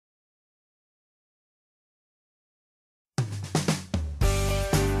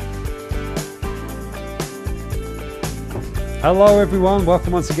Hello everyone,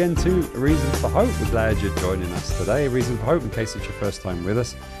 welcome once again to A Reason for Hope. We're glad you're joining us today. A Reason for Hope, in case it's your first time with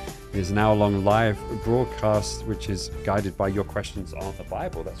us, is an hour-long live broadcast which is guided by your questions on the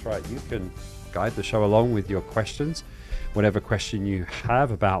Bible. That's right, you can guide the show along with your questions. Whatever question you have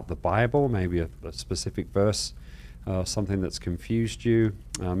about the Bible, maybe a specific verse, something that's confused you,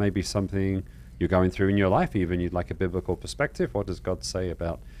 maybe something you're going through in your life even, you'd like a biblical perspective. What does God say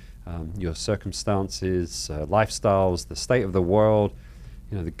about your circumstances, lifestyles, the state of the world,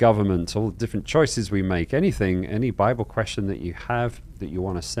 the government, all the different choices we make, anything, any Bible question that you have that you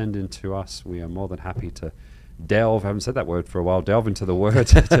want to send in to us, we are more than happy to delve, I haven't said that word for a while, delve into the word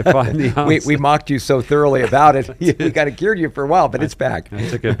to find the answer. We mocked you so thoroughly about it. We got it cured you for a while, but it's back. I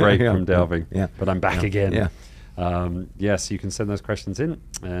took a break from delving, yeah. But I'm back again. Yeah. Yes, you can send those questions in,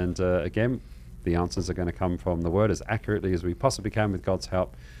 and again, the answers are going to come from the word as accurately as we possibly can with God's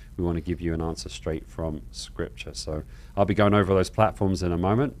help. We want to give you an answer straight from Scripture. So I'll be going over those platforms in a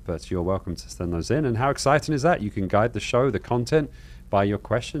moment, but you're welcome to send those in. And how exciting is that? You can guide the show, the content, by your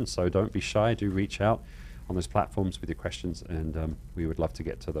questions. So don't be shy. Do reach out on those platforms with your questions, and we would love to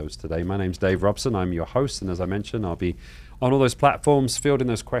get to those today. My name's Dave Robson. I'm your host, and as I mentioned, I'll be on all those platforms fielding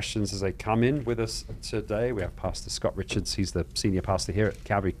those questions as they come in with us today. We have Pastor Scott Richards. He's the senior pastor here at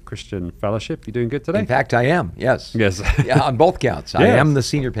Calvary Christian Fellowship. You doing good today? In fact, I am, yes. Yes. Yeah, on both counts. Yes. I am the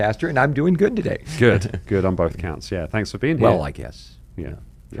senior pastor, and I'm doing good today. Good on both counts. Yeah, thanks for being here. Well, I guess. Yeah.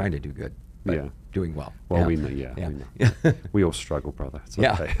 Trying to do good, but Yeah. doing well. Well, yeah. we know, we know. We all struggle, brother. It's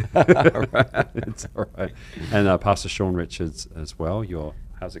Yeah. okay. It's all right. And Pastor Sean Richards as well.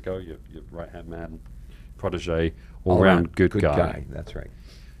 How's it go? Your right-hand man, protege, all-round good guy. That's right.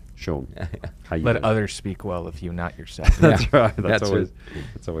 Sean, how you Let doing? others speak well of you, not yourself. That's right. That's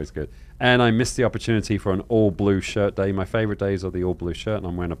That's always good. And I missed the opportunity for an all-blue shirt day. My favorite days are the all-blue shirt, and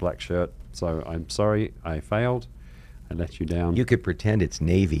I'm wearing a black shirt. So I'm sorry, I failed. I let you down. You could pretend it's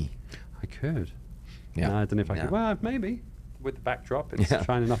navy. I could. Yeah. No, I don't know if I Yeah. could. Well, maybe. With the backdrop, it's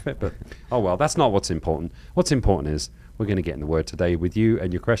shining off it. But, oh well, that's not what's important. What's important is we're going to get in the Word today with you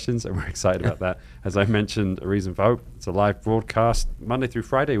and your questions, and we're excited about that. As I mentioned, A Reason for Hope. It's a live broadcast, Monday through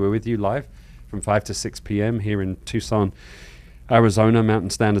Friday. We're with you live from 5 to 6 p.m. here in Tucson, Arizona, Mountain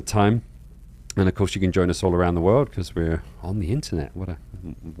Standard Time. And, of course, you can join us all around the world because we're on the internet. What a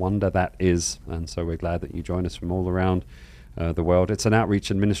wonder that is. And so we're glad that you join us from all around the world. It's an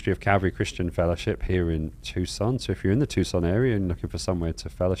outreach and ministry of Calvary Christian Fellowship here in Tucson. So if you're in the Tucson area and looking for somewhere to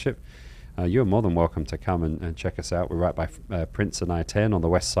fellowship, you're more than welcome to come and check us out. We're right by Prince and I-10 on the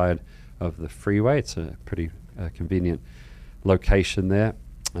west side of the freeway. It's a pretty convenient location there.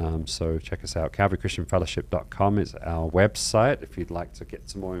 So check us out. CalvaryChristianFellowship.com is our website. If you'd like to get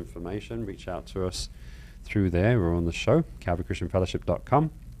some more information, reach out to us through there. We're on the show,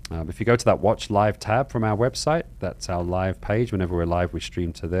 CalvaryChristianFellowship.com. If you go to that Watch Live tab from our website, that's our live page. Whenever we're live, we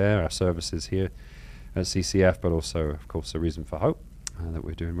stream to there. Our services here at CCF, but also, of course, A Reason for Hope that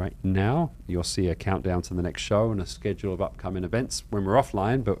we're doing right now. You'll see a countdown to the next show and a schedule of upcoming events when we're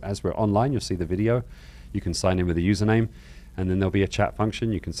offline, but as we're online, you'll see the video. You can sign in with a username, and then there'll be a chat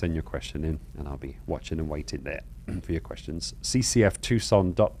function. You can send your question in, and I'll be watching and waiting there for your questions.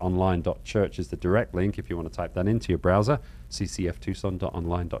 ccftucson.online.church is the direct link if you want to type that into your browser,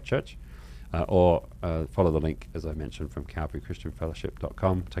 ccftucson.online.church, or follow the link, as I mentioned, from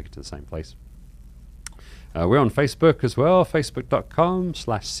calvarychristianfellowship.com. Take it to the same place. We're on Facebook as well,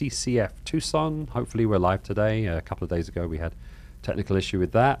 facebook.com/ccftucson. Hopefully we're live today. A couple of days ago we had a technical issue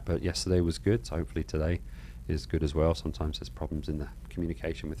with that, but yesterday was good, so hopefully today is good as well. Sometimes there's problems in the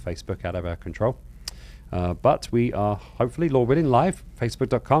communication with Facebook out of our control. But we are hopefully, Lord willing, live,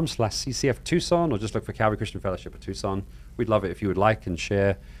 facebook.com/ccftucson, or just look for Calvary Christian Fellowship of Tucson. We'd love it if you would like and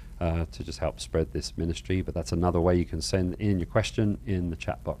share to just help spread this ministry, but that's another way you can send in your question in the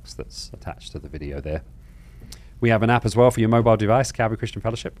chat box that's attached to the video there. We have an app as well for your mobile device, Calvary Christian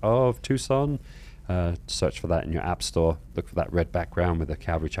Fellowship of Tucson. Search for that in your app store. Look for that red background with the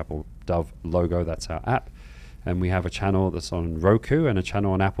Calvary Chapel Dove logo. That's our app. And we have a channel that's on Roku and a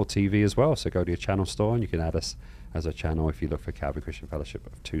channel on Apple TV as well. So go to your channel store and you can add us as a channel if you look for Calvary Christian Fellowship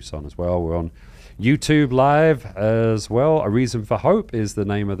of Tucson as well. We're on YouTube Live as well. A Reason for Hope is the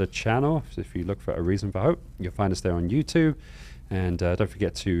name of the channel. So if you look for A Reason for Hope, you'll find us there on YouTube. And don't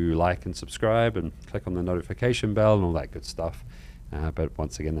forget to like and subscribe and click on the notification bell and all that good stuff. But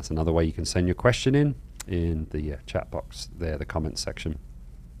once again, that's another way you can send your question in the chat box there, the comment section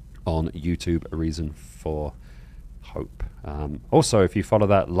on YouTube, A Reason for Hope. Also, if you follow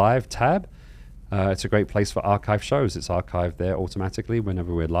that live tab, it's a great place for archive shows. It's archived there automatically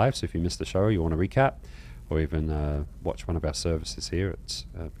whenever we're live. So if you missed the show, you want to recap, or even watch one of our services here at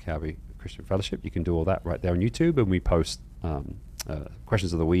Calvary Christian Fellowship. You can do all that right there on YouTube, and we post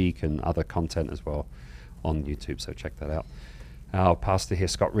questions of the week and other content as well on YouTube, so check that out. Our pastor here,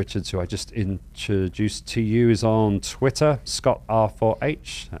 Scott Richards, who I just introduced to you, is on Twitter, Scott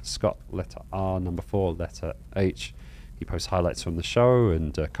R4H. That's Scott, letter R, number 4, letter H. He posts highlights from the show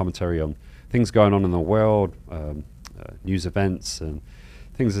and commentary on things going on in the world, news events, and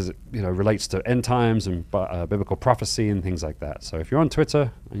things as it relates to end times and biblical prophecy and things like that. So if you're on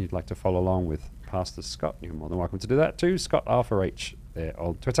Twitter and you'd like to follow along with Pastor Scott, you're more than welcome to do that too. Scott R4H there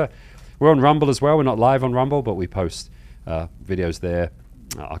on Twitter. We're on Rumble as well. We're not live on Rumble, but we post videos there,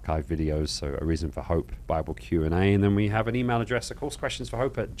 archive videos, so A Reason for Hope, Bible Q&A, and then we have an email address, of course,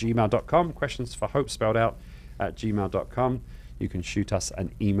 questionsforhope@gmail.com, questions for hope spelled out at gmail.com. You can shoot us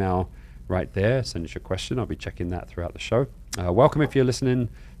an email right there, send us your question. I'll be checking that throughout the show. Welcome if you're listening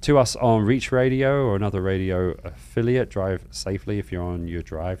to us on Reach Radio or another radio affiliate. Drive safely if you're on your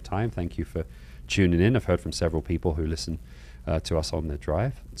drive time. Thank you for tuning in. I've heard from several people who listen to us on their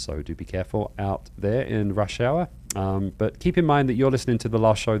drive, so do be careful out there in rush hour. But keep in mind that you're listening to the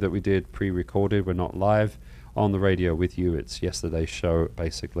last show that we did pre-recorded. We're not live on the radio with you. It's yesterday's show,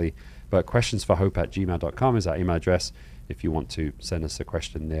 basically. But questionsforhope@gmail.com is our email address if you want to send us a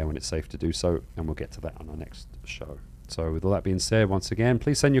question there when it's safe to do so, and we'll get to that on our next show. So with all that being said, once again,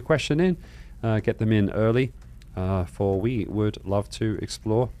 please send your question in. Get them in early, for we would love to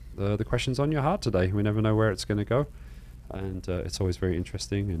explore the questions on your heart today. We never know where it's going to go. And it's always very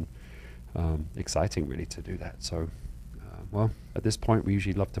interesting and exciting, really, to do that. So, well, at this point, we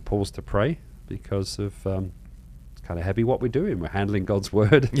usually love to pause to pray because of it's kind of heavy what we're doing. We're handling God's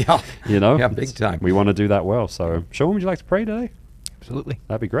word. Yeah. Yeah, big time. We want to do that well. So, Sean, would you like to pray today? Absolutely.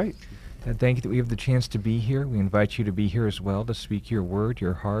 That'd be great. And thank you that we have the chance to be here. We invite you to be here as well, to speak your word,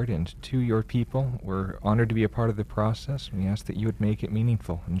 your heart, and to your people. We're honored to be a part of the process. We ask that you would make it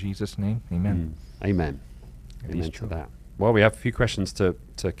meaningful. In Jesus' name, amen. Amen. Amen to that. Well, we have a few questions to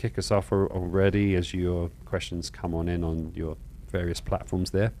kick us off already as your questions come on your various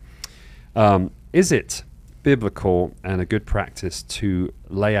platforms there. Is it biblical and a good practice to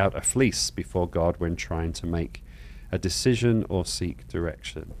lay out a fleece before God when trying to make a decision or seek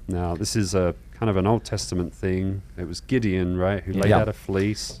direction? Now, this is a kind of an Old Testament thing. It was Gideon, right, who laid out a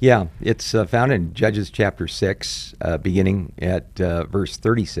fleece. Yeah, it's found in Judges chapter 6, beginning at verse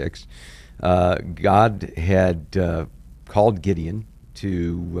 36. God had called Gideon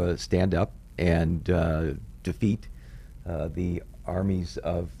to stand up and defeat the armies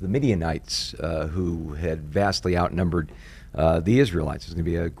of the Midianites, who had vastly outnumbered the Israelites. It's going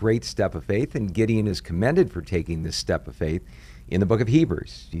to be a great step of faith, and Gideon is commended for taking this step of faith in the book of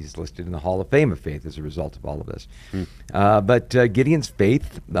Hebrews. He's listed in the Hall of Fame of Faith as a result of all of this. But Gideon's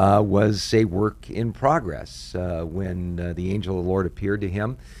faith was a work in progress. When the angel of the Lord appeared to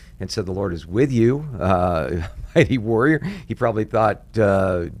him and said, "The Lord is with you, mighty warrior," he probably thought,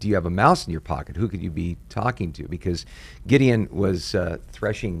 do you have a mouse in your pocket? Who could you be talking to? Because Gideon was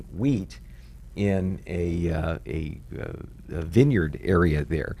threshing wheat in a vineyard area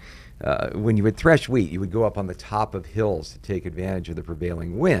there. When you would thresh wheat, you would go up on the top of hills to take advantage of the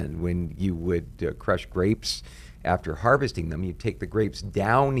prevailing wind. When you would crush grapes after harvesting them, you'd take the grapes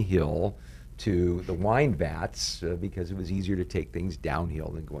downhill to the wine vats because it was easier to take things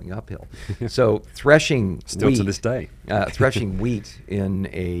downhill than going uphill. So threshing still wheat, to this day, threshing wheat in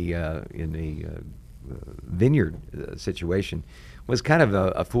a vineyard situation was kind of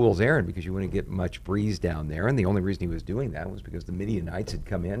a fool's errand, because you wouldn't get much breeze down there. And the only reason he was doing that was because the Midianites had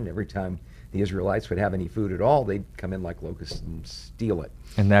come in, and every time the Israelites would have any food at all, they'd come in like locusts and steal it.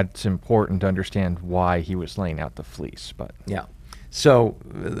 And that's important to understand why he was laying out the fleece. But yeah. So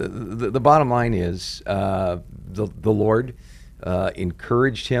the bottom line is the Lord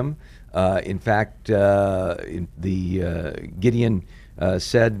encouraged him. In fact, Gideon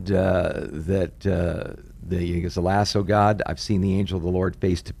said that he goes, "Alas, O God, I've seen the angel of the Lord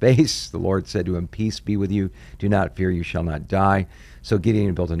face to face. The Lord said to him, 'Peace be with you. Do not fear, you shall not die.' So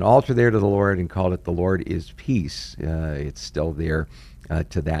Gideon built an altar there to the Lord and called it 'The Lord is Peace.'" It's still there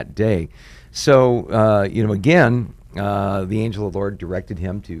to that day. So, again, the angel of the Lord directed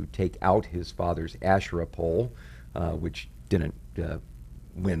him to take out his father's Asherah pole, which didn't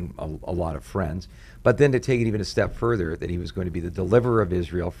win a lot of friends, but then to take it even a step further, that he was going to be the deliverer of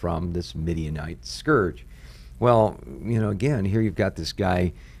Israel from this Midianite scourge. Well, again, here you've got this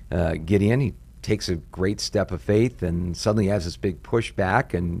guy, Gideon. He takes a great step of faith and suddenly has this big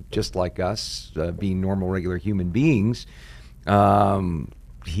pushback, and just like us, being normal, regular human beings,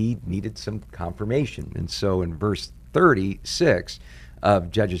 he needed some confirmation. And so in verse 36 of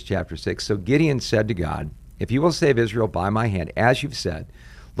Judges chapter 6, so Gideon said to God, "If you will save Israel by my hand, as you've said,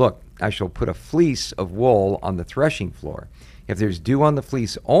 Look, I shall put a fleece of wool on the threshing floor. If there's dew on the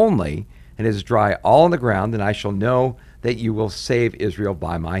fleece only, and it is dry all on the ground, then I shall know that you will save Israel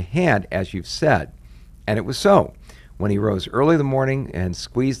by my hand, as you've said. And it was so. When he rose early in the morning and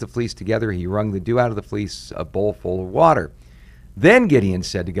squeezed the fleece together, he wrung the dew out of the fleece, a bowl full of water. Then Gideon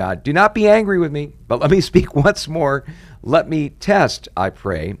said to God, do not be angry with me, but let me speak once more. Let me test, I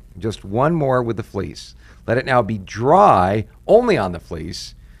pray, just one more with the fleece. Let it now be dry only on the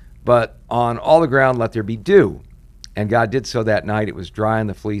fleece, but on all the ground let there be dew. And God did so that night. It was dry on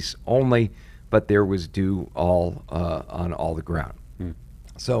the fleece only, but there was dew all on all the ground.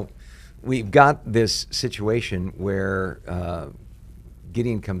 So we've got this situation where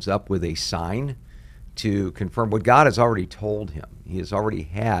Gideon comes up with a sign to confirm what God has already told him. He has already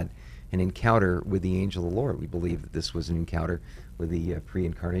had an encounter with the angel of the Lord. We believe that this was an encounter with the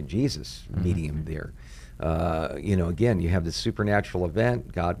pre-incarnate Jesus, meeting him there. Again, you have this supernatural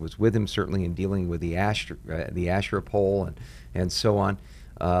event. God was with him, certainly, in dealing with the Asherah pole and so on.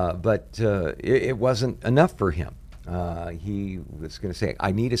 But it wasn't enough for him. He was going to say,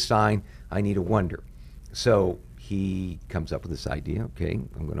 I need a sign, I need a wonder. So he comes up with this idea, okay,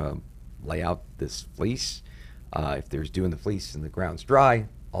 I'm going to lay out this fleece. If there's dew in the fleece and the ground's dry,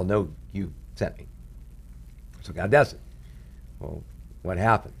 I'll know you sent me. So God does it. Well, what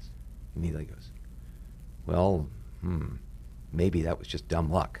happens? Immediately goes, well, maybe that was just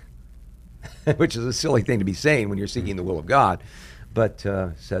dumb luck, which is a silly thing to be saying when you're seeking the will of God, but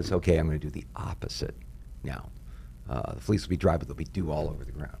says, okay, I'm going to do the opposite now. The fleece will be dry, but there'll be dew all over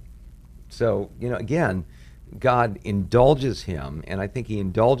the ground. So, again, God indulges him, and I think he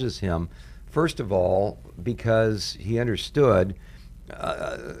indulges him, first of all, because he understood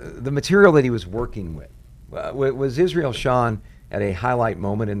the material that he was working with. Was Israel, Sean, at a highlight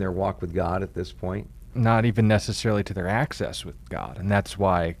moment in their walk with God at this point? Not even necessarily to their access with God. And that's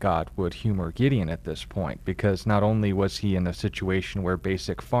why God would humor Gideon at this point, because not only was he in a situation where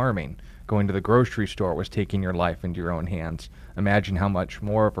basic farming, going to the grocery store, was taking your life into your own hands. Imagine how much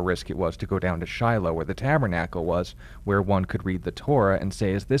more of a risk it was to go down to Shiloh, where the tabernacle was, where one could read the Torah and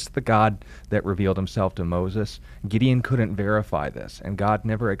say, is this the God that revealed himself to Moses? Gideon couldn't verify this, and God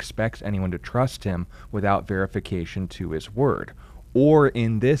never expects anyone to trust him without verification to his word, or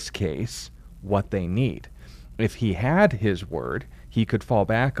in this case, what they need. If he had his word, he could fall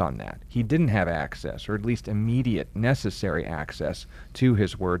back on that. He didn't have access, or at least immediate necessary access to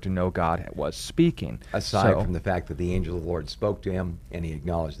his word to know God was speaking. Aside from the fact that the angel of the Lord spoke to him, and he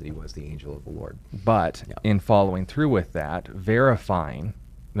acknowledged that he was the angel of the Lord. But in following through with that, verifying,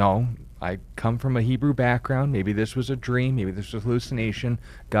 no, I come from a Hebrew background, maybe this was a dream, maybe this was hallucination,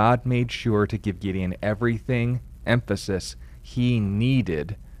 God made sure to give Gideon everything, emphasis, he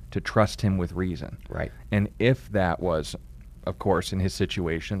needed to trust him with reason. Right. And if that was, of course, in his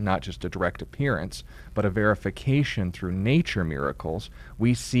situation, not just a direct appearance, but a verification through nature miracles,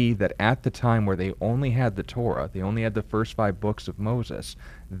 we see that at the time where they only had the Torah, they only had the first 5 books of Moses,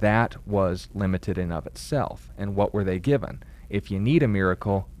 that was limited in of itself. And what were they given? If you need a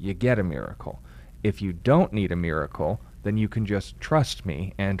miracle, you get a miracle. If you don't need a miracle, then you can just trust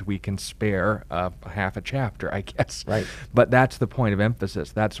me, and we can spare half a chapter, I guess. Right. But that's the point of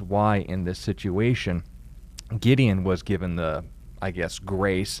emphasis. That's why in this situation, Gideon was given the, I guess,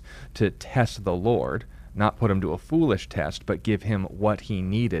 grace to test the Lord, not put him to a foolish test, but give him what he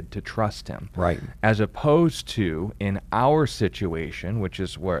needed to trust him. Right. As opposed to, in our situation, which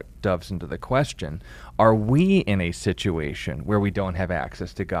is where it doves into the question, are we in a situation where we don't have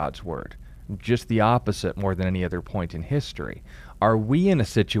access to God's word? Just the opposite more than any other point in history. Are we in a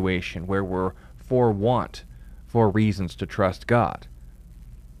situation where we're for reasons to trust God?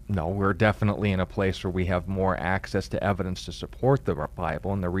 No, we're definitely in a place where we have more access to evidence to support the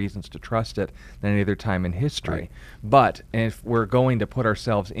Bible and the reasons to trust it than any other time in history. Right. But if we're going to put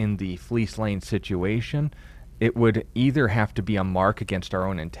ourselves in the fleece lane situation, it would either have to be a mark against our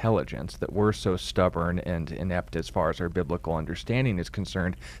own intelligence, that we're so stubborn and inept as far as our biblical understanding is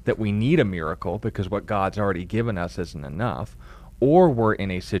concerned that we need a miracle because what God's already given us isn't enough, or we're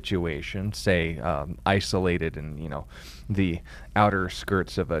in a situation, say, isolated in, the outer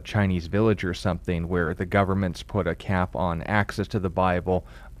skirts of a Chinese village or something, where the government's put a cap on access to the Bible.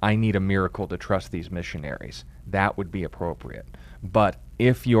 I need a miracle to trust these missionaries. That would be appropriate. But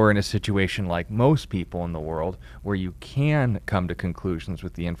if you're in a situation like most people in the world, where you can come to conclusions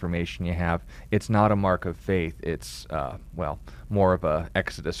with the information you have, it's not a mark of faith. It's, more of a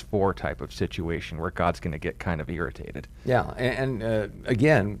Exodus 4 type of situation where God's going to get kind of irritated. Yeah, and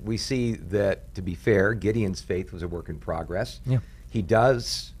again, we see that, to be fair, Gideon's faith was a work in progress. Yeah. He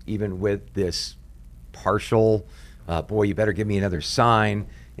does, even with this partial, boy, you better give me another sign.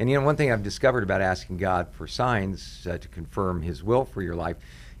 And one thing I've discovered about asking God for signs to confirm His will for your life,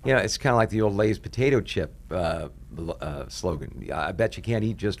 it's kind of like the old Lay's potato chip slogan. I bet you can't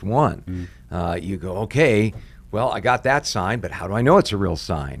eat just one. You go, okay, well, I got that sign, but how do I know it's a real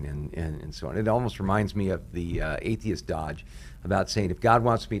sign? And so on. It almost reminds me of the atheist dodge about saying, if God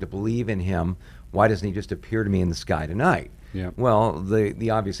wants me to believe in Him, why doesn't He just appear to me in the sky tonight? Yeah. Well,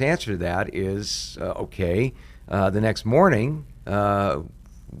 the obvious answer to that is, okay, the next morning,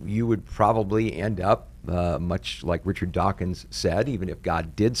 you would probably end up, much like Richard Dawkins said, even if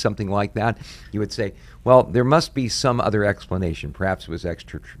God did something like that, you would say, well, there must be some other explanation. Perhaps it was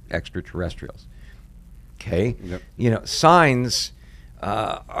extraterrestrials. Okay? Yep. Signs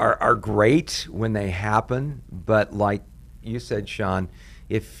are great when they happen, but like you said, Sean,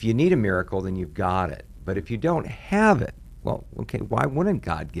 if you need a miracle, then you've got it. But if you don't have it, well, okay, why wouldn't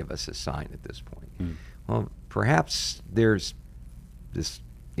God give us a sign at this point? Well, perhaps there's this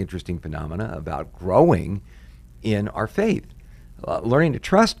interesting phenomena about growing in our faith, learning to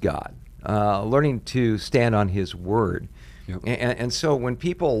trust God, learning to stand on His word. Yep. And so when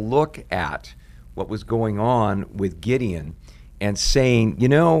people look at what was going on with Gideon and saying,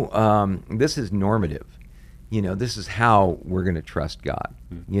 this is normative, this is how we're going to trust God.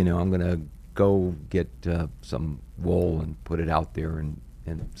 I'm going to go get some wool and put it out there and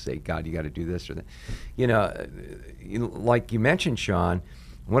say, God, you got to do this or that. Like you mentioned, Sean,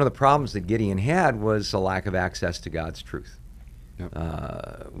 one of the problems that Gideon had was a lack of access to God's truth.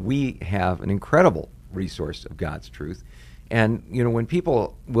 Yep. We have an incredible resource of God's truth. And, when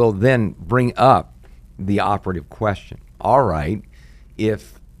people will then bring up the operative question, all right,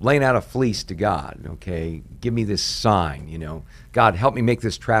 if laying out a fleece to God, okay, give me this sign, God, help me make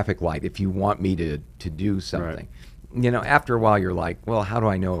this traffic light if you want me to do something. Right. After a while you're like, well, how do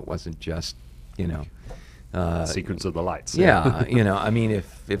I know it wasn't just, sequence of the lights. Yeah,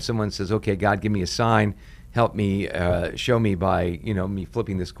 if someone says, okay, God, give me a sign, help me, show me by, me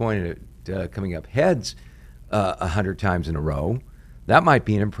flipping this coin and it coming up heads 100 times in a row, that might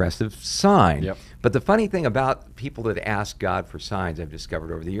be an impressive sign. Yep. But the funny thing about people that ask God for signs, I've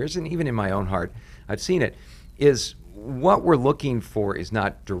discovered over the years, and even in my own heart, I've seen it, is what we're looking for is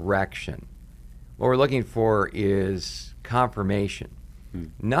not direction. What we're looking for is confirmation.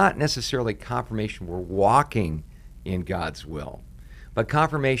 Not necessarily confirmation we're walking in God's will, but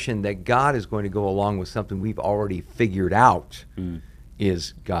confirmation that God is going to go along with something we've already figured out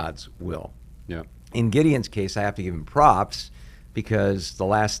is God's will. Yeah. In Gideon's case, I have to give him props because the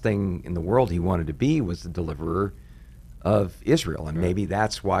last thing in the world he wanted to be was the deliverer of Israel. And maybe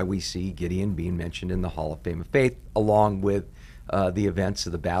that's why we see Gideon being mentioned in the Hall of Fame of Faith, along with the events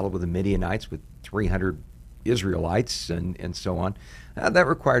of the battle with the Midianites with 300 Israelites and so on. That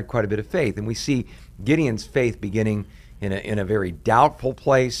required quite a bit of faith. And we see Gideon's faith beginning in a very doubtful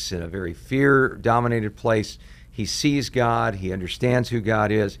place, in a very fear-dominated place. He sees God. He understands who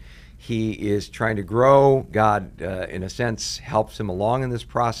God is. He is trying to grow. God, in a sense, helps him along in this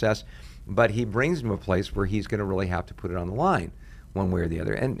process, but he brings him to a place where he's going to really have to put it on the line one way or the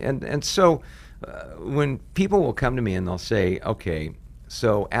other. And so when people will come to me and they'll say, okay,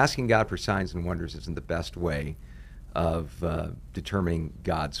 so asking God for signs and wonders isn't the best way of determining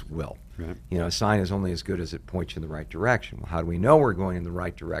God's will. Right. A sign is only as good as it points you in the right direction. Well, how do we know we're going in the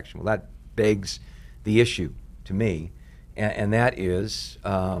right direction? Well, that begs the issue to me. And that is,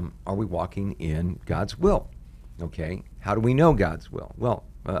 are we walking in God's will? Okay, how do we know God's will? Well,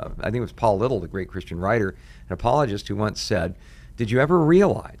 I think it was Paul Little, the great Christian writer and apologist, who once said, did you ever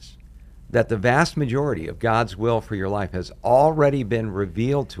realize that the vast majority of God's will for your life has already been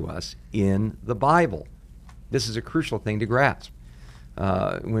revealed to us in the Bible? This is a crucial thing to grasp.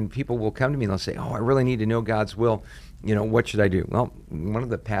 When people will come to me and they'll say, oh, I really need to know God's will, what should I do? Well, one of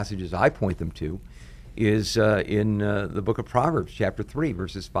the passages I point them to is in the book of Proverbs, chapter 3,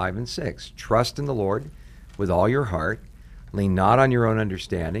 verses 5 and 6. Trust in the Lord with all your heart. Lean not on your own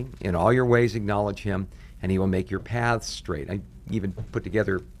understanding. In all your ways acknowledge him, and he will make your paths straight. I even put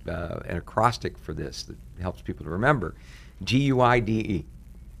together an acrostic for this that helps people to remember. G-U-I-D-E.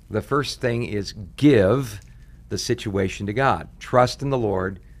 The first thing is give the situation to God. Trust in the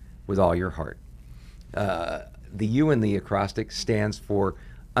Lord with all your heart. The U in the acrostic stands for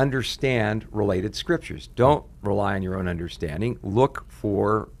understand related scriptures. Don't rely on your own understanding. Look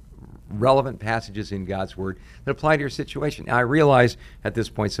for relevant passages in God's Word that apply to your situation. Now, I realize at this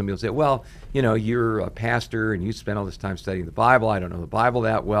point some people say, well, you're a pastor and you spend all this time studying the Bible. I don't know the Bible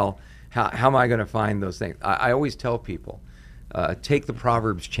that well. How am I going to find those things? I always tell people, take the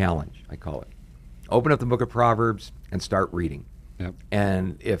Proverbs challenge, I call it. Open up the book of Proverbs and start reading. Yep.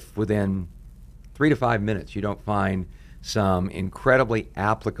 And if within 3 to 5 minutes you don't find some incredibly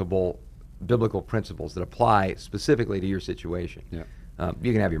applicable biblical principles that apply specifically to your situation, Yeah.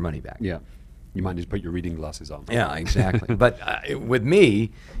 You can have your money back. Yeah. You might need to put your reading glasses on. Yeah, exactly. But with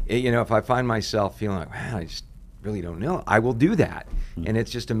me, if I find myself feeling like, wow, I just really don't know, I will do that. And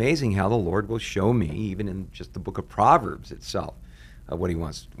it's just amazing how the Lord will show me, even in just the book of Proverbs itself, what he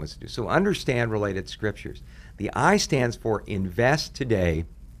wants to do. So understand related scriptures. The I stands for invest today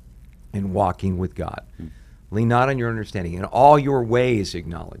in walking with God. Lean not on your understanding. In all your ways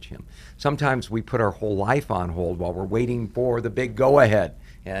acknowledge him. Sometimes we put our whole life on hold while we're waiting for the big go-ahead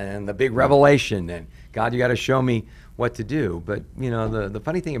and the big revelation. And God, you got to show me what to do. But, the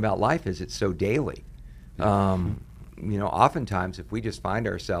funny thing about life is it's so daily. Oftentimes if we just find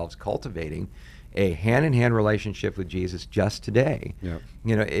ourselves cultivating a hand-in-hand relationship with Jesus just today,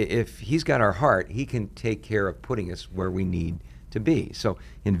 if he's got our heart, he can take care of putting us where we need to be. So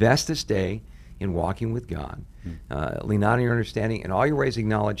invest this day in walking with God. Lean not on your understanding. In all your ways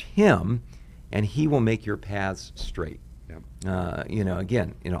acknowledge him, and he will make your paths straight.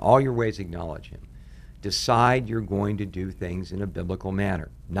 Again, in all your ways acknowledge him. Decide you're going to do things in a biblical manner,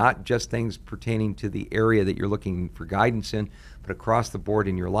 not just things pertaining to the area that you're looking for guidance in, but across the board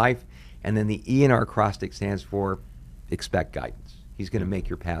in your life. And then the E in our acrostic stands for expect guidance. He's going to make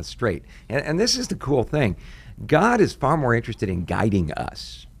your path straight. And this is the cool thing. God is far more interested in guiding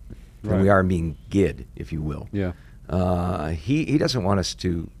us than we are in being guided, if you will. Yeah. He doesn't want us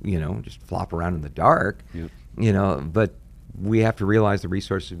to, just flop around in the dark, but we have to realize the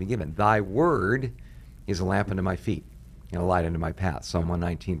resources we've been given. Thy word is a lamp unto my feet and a light unto my path. Psalm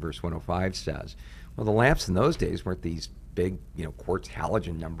 119, verse 105 says. Well, the lamps in those days weren't these big, quartz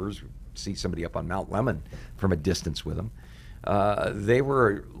halogen numbers. See somebody up on Mount Lemon from a distance with them. They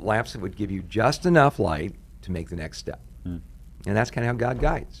were lamps that would give you just enough light to make the next step. And that's kind of how God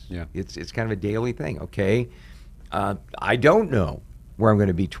guides. Yeah. It's kind of a daily thing. Okay, I don't know where I'm going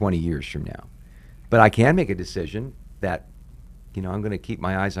to be 20 years from now, but I can make a decision that, I'm going to keep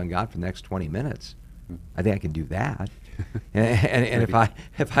my eyes on God for the next 20 minutes. I think I can do that. and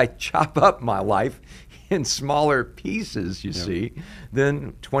if I chop up my life in smaller pieces, you see,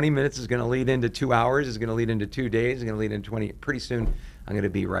 then 20 minutes is going to lead into 2 hours, is going to lead into 2 days, is going to lead into 20. Pretty soon, I'm going to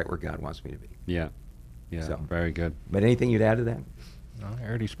be right where God wants me to be. Yeah. So, very good. But anything you'd add to that? No, I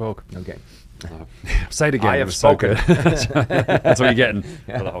already spoke. Okay. Say it again. I have spoken. That's what you're getting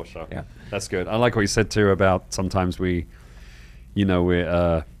for the whole show. Yeah. That's good. I like what you said too about sometimes we're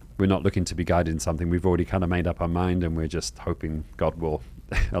not looking to be guided in something. We've already kind of made up our mind, and we're just hoping God will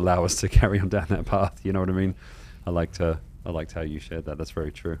allow us to carry on down that path. You know what I mean? I liked how you shared that. That's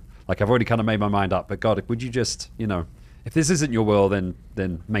very true. Like, I've already kind of made my mind up, but God, would you just, if this isn't your will, then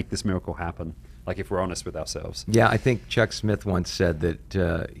make this miracle happen. Like, if we're honest with ourselves. Yeah, I think Chuck Smith once said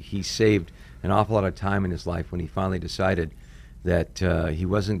that he saved an awful lot of time in his life when he finally decided that he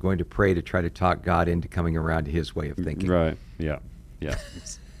wasn't going to pray to try to talk God into coming around to his way of thinking. Right. Yeah.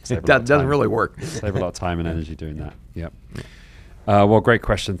 It doesn't really work. Save a lot of time and energy doing that. Yep. Well, great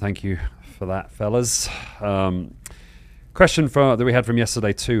question. Thank you for that, fellas. Question that we had from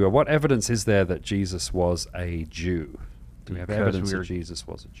yesterday too. What evidence is there that Jesus was a Jew? Do we have evidence that Jesus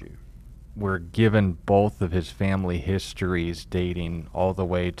was a Jew? We're given both of his family histories dating all the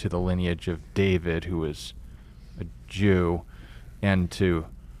way to the lineage of David, who was a Jew, and to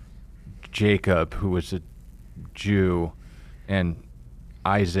Jacob, who was a Jew, and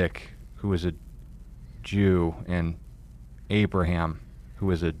Isaac, who was a Jew, and Abraham, who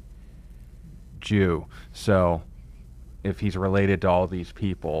was a Jew. So if he's related to all these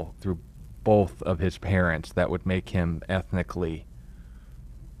people through both of his parents, that would make him ethnically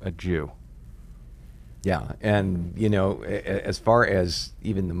a Jew. Yeah, and as far as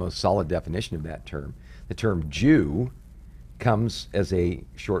even the most solid definition of that term, the term Jew comes as a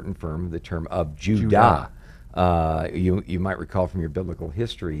shortened form of the term of Judah. You might recall from your biblical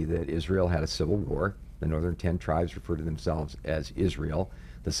history that Israel had a civil war. The northern 10 tribes refer to themselves as Israel.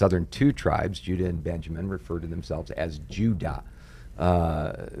 The southern 2 tribes, Judah and Benjamin, refer to themselves as Judah.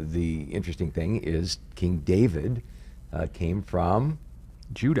 The interesting thing is King David came from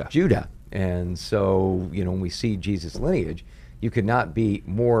Judah. And so, when we see Jesus' lineage, you could not be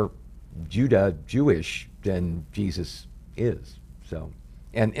more Jewish than Jesus is. So,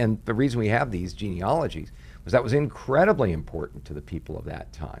 and the reason we have these genealogies was that was incredibly important to the people of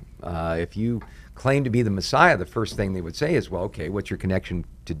that time. If you claim to be the Messiah, the first thing they would say is, well, okay, what's your connection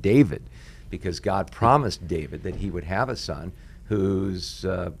to David? Because God promised David that he would have a son whose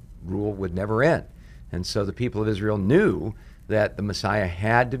rule would never end. And so the people of Israel knew that the Messiah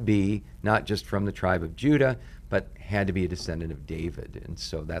had to be not just from the tribe of Judah, but had to be a descendant of David. And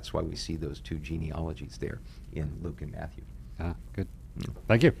so that's why we see those two genealogies there in Luke and Matthew. Good.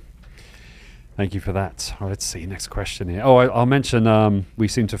 Thank you. Thank you for that. Let's see, next question here. I'll mention we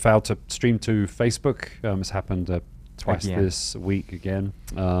seem to fail to stream to Facebook. It's happened twice this week again.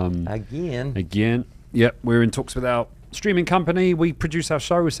 Again. Yep, we're in talks with our streaming company. We produce our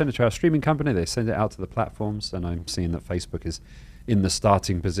show, we send it to our streaming company, they send it out to the platforms, and I'm seeing that Facebook is in the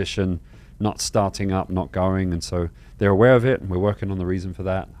starting position, not starting up, not going, and so they're aware of it, and we're working on the reason for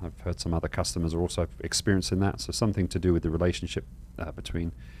that. I've heard some other customers are also experiencing that, so something to do with the relationship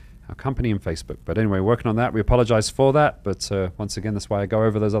between our company and Facebook. But anyway, working on that. We apologize for that, but once again, that's why I go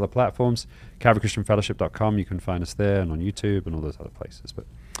over those other platforms. CalvaryChristianFellowship.com, you can find us there, and on YouTube and all those other places. But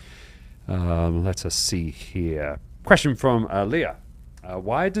let us see here. Question from Leah.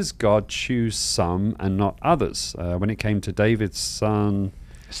 Why does God choose some and not others? When it came to David's son...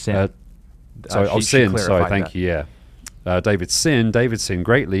 Sin. Sin. Sorry, thank you, yeah. David sinned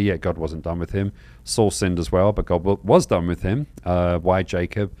greatly, yet God wasn't done with him. Saul sinned as well, but God was done with him. Why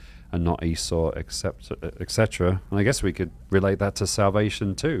Jacob and not Esau, etc.? And I guess we could relate that to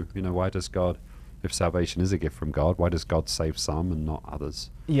salvation too. Why does God, if salvation is a gift from God, why does God save some and not others?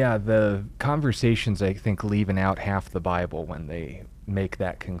 Yeah, the conversations, I think, leaving out half the Bible when they make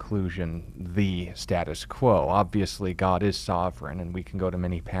that conclusion the status quo. Obviously, God is sovereign, and we can go to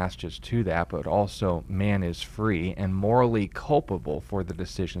many passages to that, but also man is free and morally culpable for the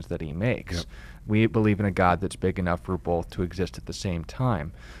decisions that he makes. Yep. We believe in a God that's big enough for both to exist at the same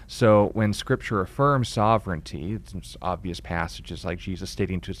time. So when Scripture affirms sovereignty, it's obvious passages like Jesus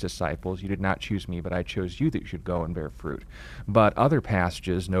stating to his disciples, "You did not choose me, but I chose you that you should go and bear fruit." But other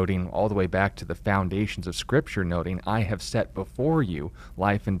passages noting all the way back to the foundations of Scripture, noting, "I have set before you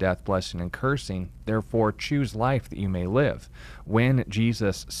life and death, blessing and cursing, therefore choose life that you may live." When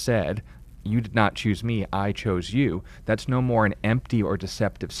Jesus said, "You did not choose me, I chose you," that's no more an empty or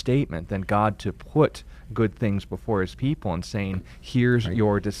deceptive statement than God to put good things before his people and saying, here's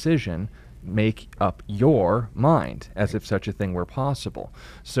your decision, make up your mind, as if such a thing were possible.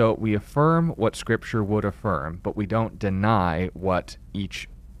 So we affirm what Scripture would affirm, but we don't deny what each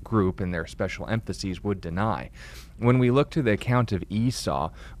group and their special emphases would deny. When we look to the account of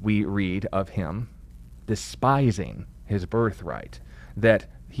Esau, we read of him despising his birthright, that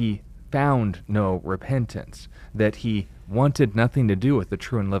he found no repentance, that he wanted nothing to do with the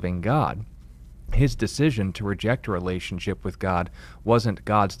true and living God. His decision to reject a relationship with God wasn't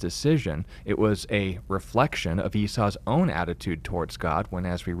God's decision. It was a reflection of Esau's own attitude towards God when,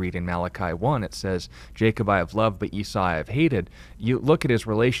 as we read in Malachi 1, it says, "Jacob I have loved, but Esau I have hated." You look at his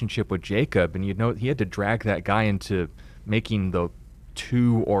relationship with Jacob, and you know he had to drag that guy into making the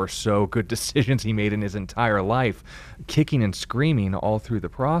 2 or so good decisions he made in his entire life, kicking and screaming all through the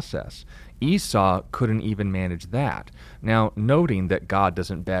process. Esau couldn't even manage that. Now, noting that God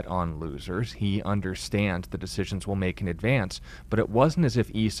doesn't bet on losers, he understands the decisions we'll make in advance, but it wasn't as if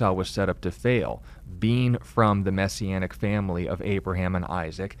Esau was set up to fail. Being from the messianic family of Abraham and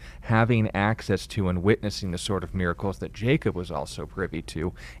Isaac, having access to and witnessing the sort of miracles that Jacob was also privy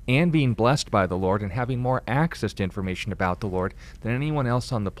to, and being blessed by the Lord and having more access to information about the Lord than anyone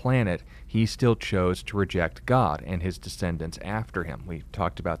else on the planet, he still chose to reject God and his descendants after him. We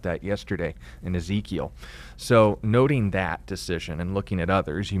talked about that yesterday in Ezekiel. So noting that decision and looking at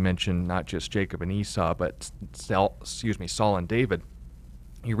others, you mentioned not just Jacob and Esau, but Saul and David.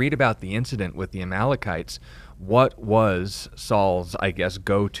 You read about the incident with the Amalekites. What was Saul's,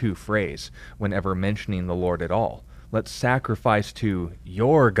 go-to phrase whenever mentioning the Lord at all? Let's sacrifice to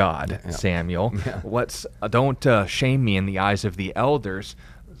your God, Samuel. Don't shame me in the eyes of the elders.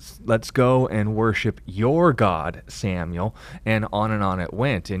 Let's go and worship your God, Samuel. And on it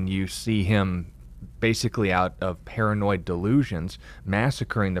went. And you see him basically out of paranoid delusions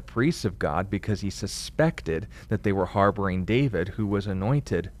massacring the priests of God because he suspected that they were harboring David, who was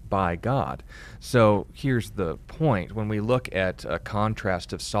anointed by God. So here's the point. When we look at a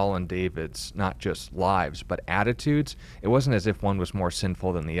contrast of Saul and David's not just lives, but attitudes, it wasn't as if one was more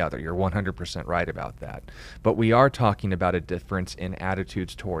sinful than the other. You're 100% right about that. But we are talking about a difference in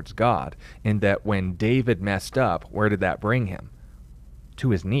attitudes towards God, in that when David messed up, where did that bring him? To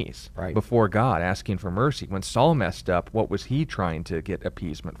his knees before God, asking for mercy. When Saul messed up, what was he trying to get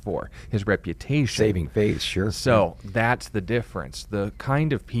appeasement for? His reputation. Saving face, sure. So that's the difference. The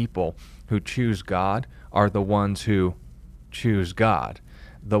kind of people who choose God are the ones who choose God.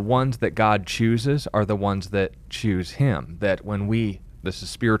 The ones that God chooses are the ones that choose him. That when this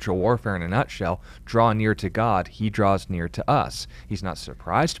is spiritual warfare in a nutshell, draw near to God, he draws near to us. He's not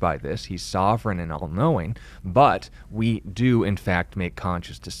surprised by this. He's sovereign and all-knowing, but we do, in fact, make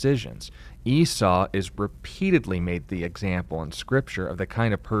conscious decisions. Esau is repeatedly made the example in Scripture of the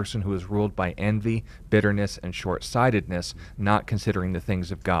kind of person who is ruled by envy, bitterness, and short-sightedness, not considering the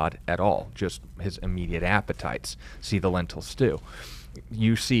things of God at all, just his immediate appetites. See the lentil stew.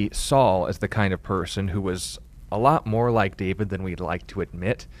 You see Saul as the kind of person who was a lot more like David than we'd like to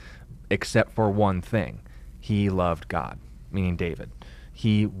admit, except for one thing. He loved God, meaning David.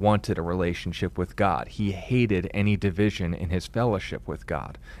 He wanted a relationship with God. He hated any division in his fellowship with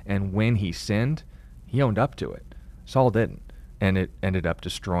God. And when he sinned, he owned up to it. Saul didn't. And it ended up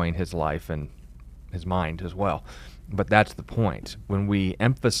destroying his life and his mind as well. But that's the point. When we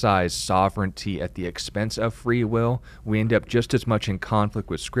emphasize sovereignty at the expense of free will, we end up just as much in conflict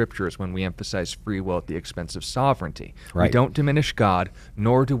with Scripture as when we emphasize free will at the expense of sovereignty. Right. We don't diminish God,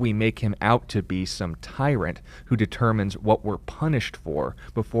 nor do we make him out to be some tyrant who determines what we're punished for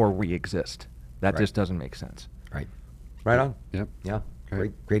before we exist. That just doesn't make sense. Right. Right on. Yep. Yeah.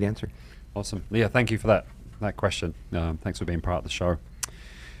 Great answer. Awesome. Leah, thank you for that question. Thanks for being part of the show.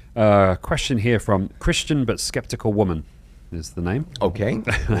 Question here from Christian but Skeptical Woman is the name. Okay.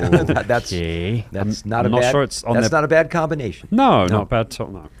 That's I'm not not sure it's on not a bad combination. No, not bad at all.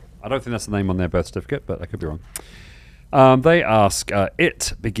 No, I don't think that's the name on their birth certificate, but I could be wrong. They ask,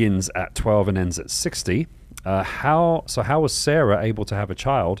 it begins at 12 and ends at 60. How was Sarah able to have a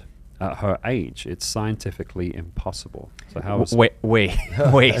child at her age? It's scientifically impossible. So how was Wait.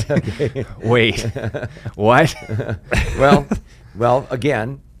 What? Well,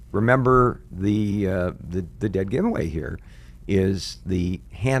 again, remember the dead giveaway here is the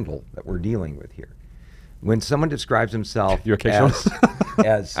handle that we're dealing with here. When someone describes himself You okay, Sean?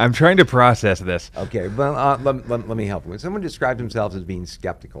 as I'm trying to process this. okay, well, let me help you. When someone describes themselves as being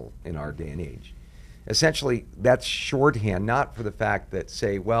skeptical in our day and age, essentially that's shorthand, not for the fact that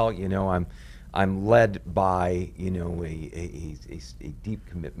say, well, I'm led by a deep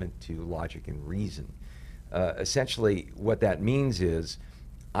commitment to logic and reason. Essentially, what that means is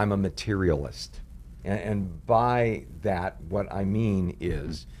I'm a materialist. And by that, what I mean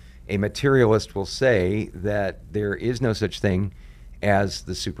is a materialist will say that there is no such thing as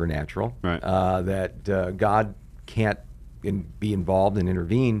the supernatural, right. That God can't be involved and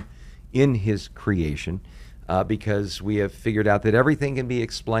intervene in his creation because we have figured out that everything can be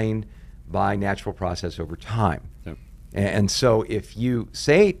explained by natural process over time. Yep. And so if you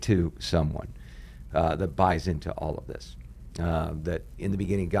say to someone that buys into all of this, that in the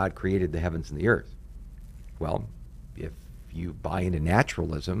beginning God created the heavens and the earth, well, if you buy into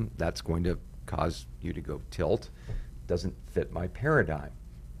naturalism, that's going to cause you to go tilt. Doesn't fit my paradigm.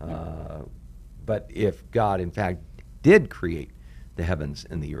 But if God, in fact, did create the heavens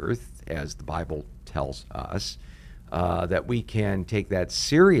and the earth, as the Bible tells us, that we can take that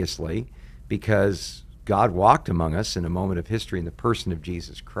seriously because God walked among us in a moment of history in the person of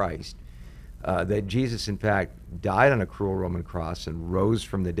Jesus Christ, that Jesus, in fact, died on a cruel Roman cross and rose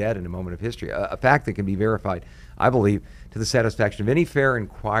from the dead in a moment of history, a fact that can be verified, I believe, to the satisfaction of any fair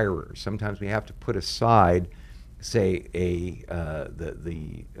inquirer. Sometimes we have to put aside, say,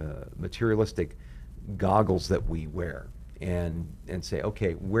 the materialistic goggles that we wear and say,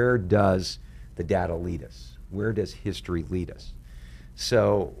 okay, where does the data lead us? Where does history lead us?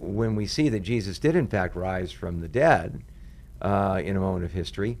 So when we see that Jesus did, in fact, rise from the dead in a moment of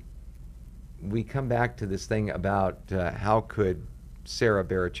history, we come back to this thing about how could Sarah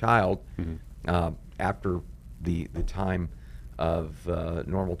bear a child after the time of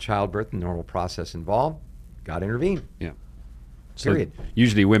normal childbirth and normal process involved. God intervened. Yeah. Period. So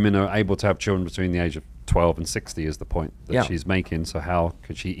usually women are able to have children between the age of 12 and 60 is the point that she's making. So how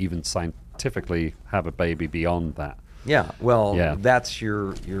could she even scientifically have a baby beyond that? Yeah, well, that's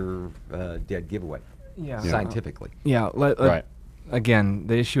your dead giveaway, scientifically. Right. Again,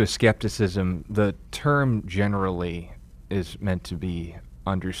 the issue of skepticism, the term generally is meant to be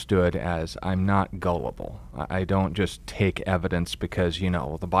understood as I'm not gullible. I don't just take evidence because,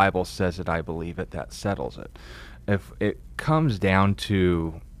 the Bible says it, I believe it, that settles it. If it comes down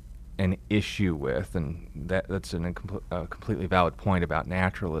to an issue with, and that's a completely valid point about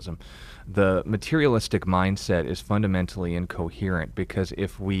naturalism, the materialistic mindset is fundamentally incoherent because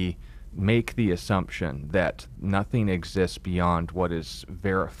if we make the assumption that nothing exists beyond what is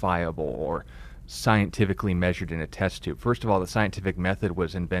verifiable or scientifically measured in a test tube. First of all, the scientific method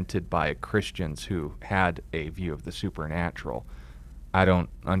was invented by Christians who had a view of the supernatural. I don't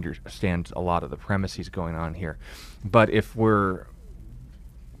understand a lot of the premises going on here. But if we're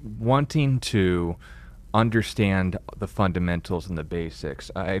wanting to understand the fundamentals and the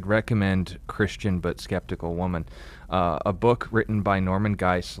basics, I'd recommend Christian but Skeptical Woman, a book written by Norman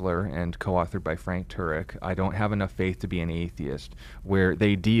Geisler and co-authored by Frank Turek, I Don't Have Enough Faith to Be an Atheist, where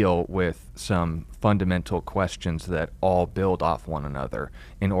they deal with some fundamental questions that all build off one another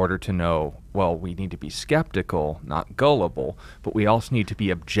in order to know, well, we need to be skeptical, not gullible, but we also need to be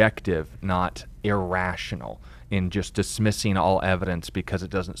objective, not irrational, in just dismissing all evidence because it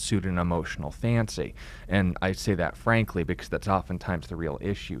doesn't suit an emotional fancy. And I say that frankly because that's oftentimes the real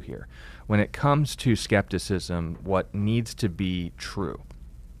issue here. When it comes to skepticism, what needs to be true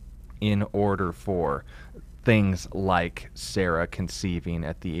in order for things like Sarah conceiving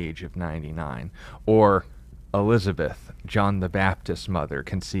at the age of 99, or Elizabeth, John the Baptist's mother,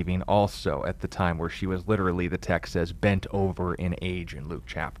 conceiving also at the time where she was literally, the text says, bent over in age in Luke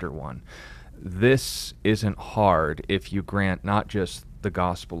chapter 1. This isn't hard if you grant not just the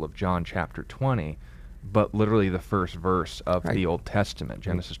Gospel of John chapter 20, but literally the first verse of the Old Testament,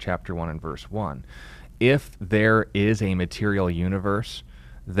 Genesis chapter 1 and verse 1. If there is a material universe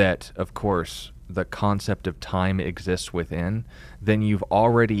that, of course, the concept of time exists within, then you've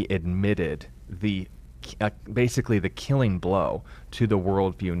already admitted the basically the killing blow to the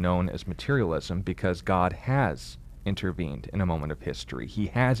worldview known as materialism, because God has intervened in a moment of history. He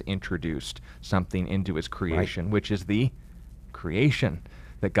has introduced something into his creation, which is the creation,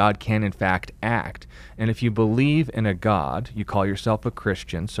 that God can in fact act. And if you believe in a God, you call yourself a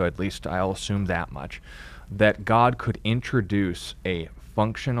Christian, so at least I'll assume that much, that God could introduce a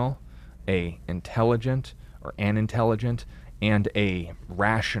functional, a intelligent, or an intelligent, and a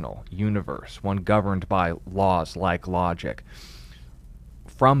rational universe, one governed by laws like logic,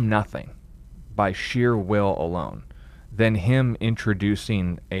 from nothing, by sheer will alone, then him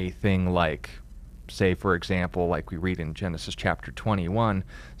introducing a thing like, say, for example, like we read in Genesis chapter 21,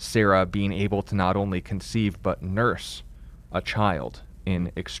 Sarah being able to not only conceive but nurse a child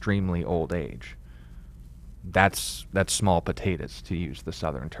in extremely old age. That's small potatoes, to use the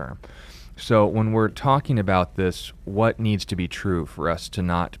Southern term. So when we're talking about this, what needs to be true for us to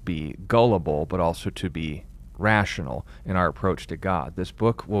not be gullible, but also to be rational in our approach to God? This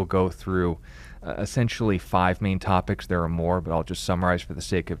book will go through essentially 5 main topics. There are more, but I'll just summarize for the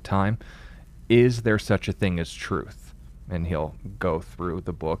sake of time. Is there such a thing as truth? And he'll go through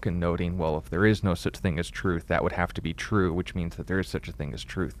the book and noting, well, if there is no such thing as truth, that would have to be true, which means that there is such a thing as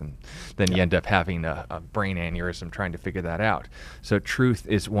truth. And then you end up having a brain aneurysm trying to figure that out. So truth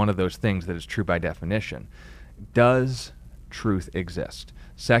is one of those things that is true by definition. Does truth exist?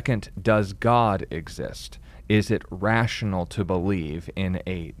 Second, does God exist? Is it rational to believe in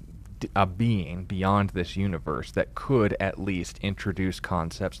a being beyond this universe that could at least introduce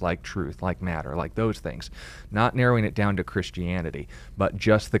concepts like truth, like matter, like those things? Not narrowing it down to Christianity, but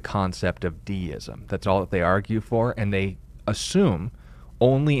just the concept of deism. That's all that they argue for, and they assume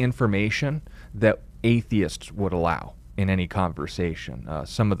only information that atheists would allow in any conversation.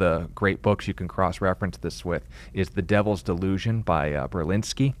 Some of the great books you can cross-reference this with is The Devil's Delusion by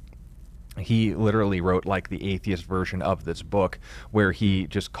Berlinski. He literally wrote like the atheist version of this book, where he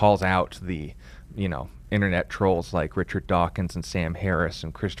just calls out the, internet trolls like Richard Dawkins and Sam Harris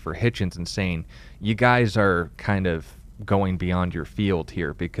and Christopher Hitchens and saying, you guys are kind of going beyond your field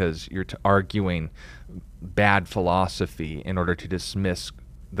here because you're arguing bad philosophy in order to dismiss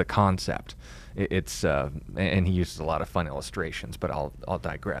the concept. It's and he uses a lot of fun illustrations, but I'll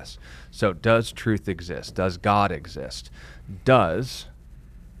digress. So does truth exist? Does God exist? Does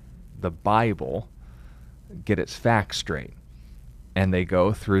the Bible get its facts straight? And they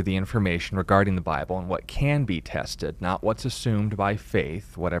go through the information regarding the Bible and what can be tested, not what's assumed by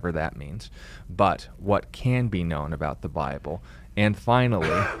faith, whatever that means, but what can be known about the Bible. And finally,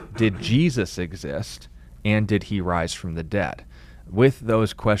 did Jesus exist, and did he rise from the dead? With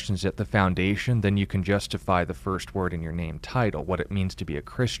those questions at the foundation, then you can justify the first word in your name title, what it means to be a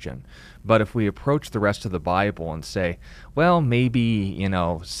Christian. But if we approach the rest of the Bible and say, well, maybe,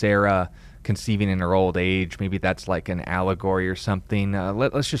 Sarah conceiving in her old age, maybe that's like an allegory or something,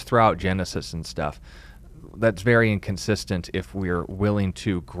 let's just throw out Genesis and stuff. That's very inconsistent if we're willing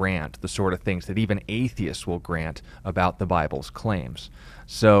to grant the sort of things that even atheists will grant about the Bible's claims.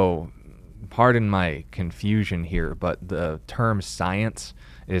 So pardon my confusion here, but the term science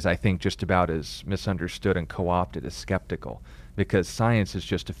is, I think, just about as misunderstood and co-opted as skeptical, because science is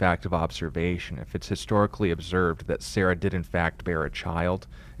just a fact of observation. If it's historically observed that Sarah did in fact bear a child,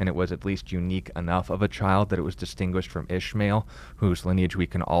 and it was at least unique enough of a child that it was distinguished from Ishmael, whose lineage we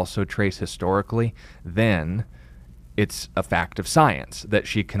can also trace historically, then it's a fact of science that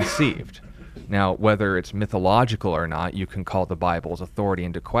she conceived. Now, whether it's mythological or not, you can call the Bible's authority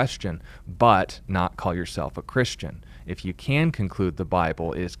into question, but not call yourself a Christian. If you can conclude the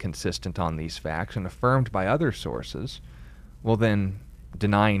Bible is consistent on these facts and affirmed by other sources, well then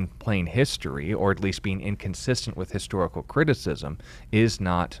denying plain history, or at least being inconsistent with historical criticism, is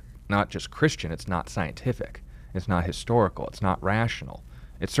not just Christian, it's not scientific, it's not historical, it's not rational.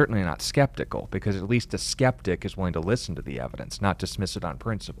 It's certainly not skeptical, because at least a skeptic is willing to listen to the evidence, not dismiss it on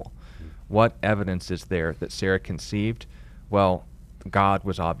principle. What evidence is there that Sarah conceived? Well, God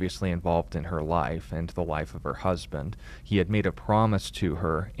was obviously involved in her life and the life of her husband. He had made a promise to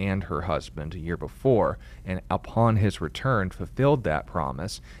her and her husband a year before, and upon his return fulfilled that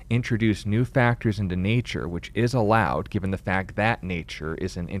promise, introduced new factors into nature, which is allowed given the fact that nature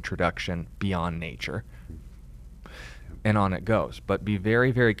is an introduction beyond nature. And on it goes. But be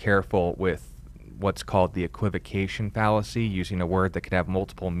very, very careful with what's called the equivocation fallacy, using a word that could have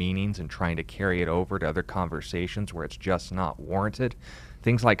multiple meanings and trying to carry it over to other conversations where it's just not warranted.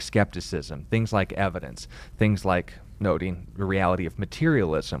 Things like skepticism, things like evidence, things like noting the reality of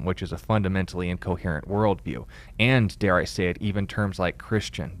materialism, which is a fundamentally incoherent worldview, and, dare I say it, even terms like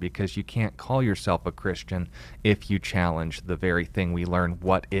Christian, because you can't call yourself a Christian if you challenge the very thing we learn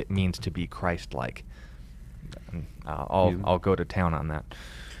what it means to be Christ-like. I'll go to town on that.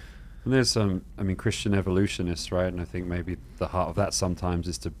 And there's some, Christian evolutionists, right? And I think maybe the heart of that sometimes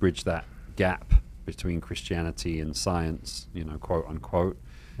is to bridge that gap between Christianity and science, quote unquote.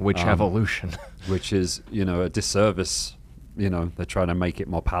 Which evolution? Which is, a disservice. They're trying to make it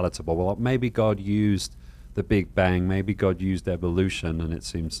more palatable. Well, maybe God used the Big Bang, maybe God used evolution, and it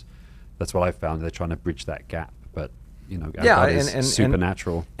seems that's what I found. They're trying to bridge that gap, but God is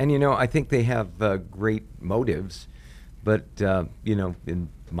supernatural. And I think they have great motives, but in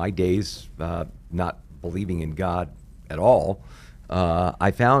my days, not believing in God at all,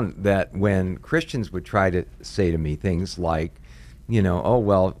 I found that when Christians would try to say to me things like, oh,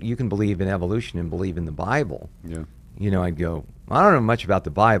 well, you can believe in evolution and believe in the Bible. Yeah. I'd go, I don't know much about the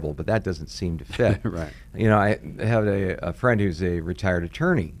Bible, but that doesn't seem to fit. Right. I have a friend who's a retired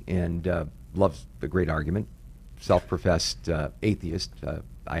attorney and loves the great argument, self-professed atheist.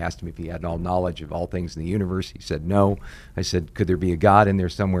 I asked him if he had all knowledge of all things in the universe. He said no. I said, could there be a God in there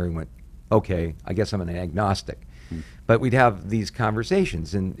somewhere? He went, okay, I guess I'm an agnostic. But we'd have these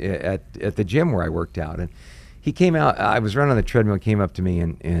conversations at the gym where I worked out. And he came out, I was running on the treadmill, came up to me,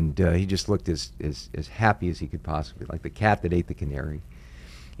 and he just looked as happy as he could possibly, like the cat that ate the canary.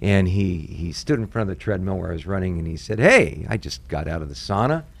 And he stood in front of the treadmill where I was running, and he said, hey, I just got out of the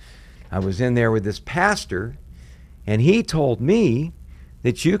sauna. I was in there with this pastor, and he told me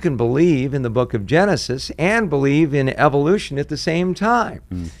that you can believe in the book of Genesis and believe in evolution at the same time.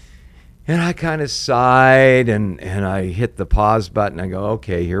 And I kind of sighed, and I hit the pause button. I go,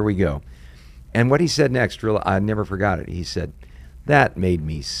 okay, here we go. And what he said next, really, I never forgot it. He said, that made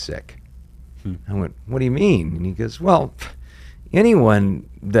me sick. I went, what do you mean? And he goes, well, anyone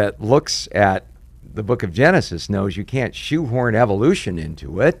that looks at the book of Genesis knows you can't shoehorn evolution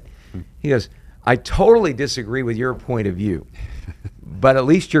into it. He goes, I totally disagree with your point of view, but at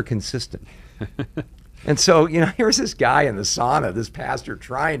least you're consistent. And so, here's this guy in the sauna, this pastor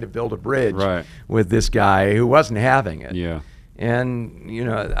trying to build a bridge with this guy who wasn't having it. Yeah. And,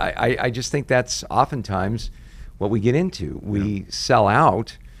 I just think that's oftentimes what we get into. We sell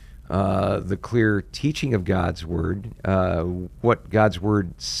out the clear teaching of God's Word, what God's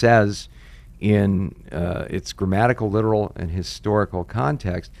Word says in its grammatical, literal, and historical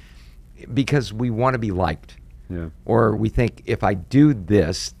context, because we want to be liked. Yeah. Or we think, if I do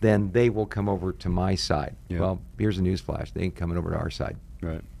this, then they will come over to my side. Yeah. Well, here's a newsflash. They ain't coming over to our side.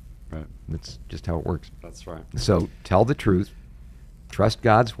 Right. That's just how it works. That's right. So tell the truth. Trust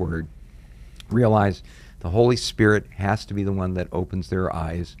God's Word. Realize the Holy Spirit has to be the one that opens their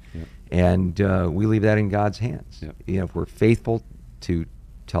eyes. Yep. And we leave that in God's hands. Yep. If we're faithful to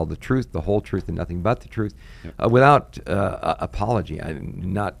tell the truth, the whole truth, and nothing but the truth, without apology,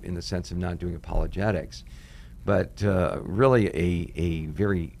 not in the sense of not doing apologetics, but really a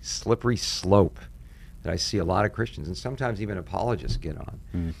very slippery slope that I see a lot of Christians, and sometimes even apologists, get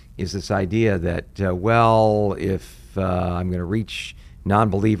on, is this idea that, if I'm going to reach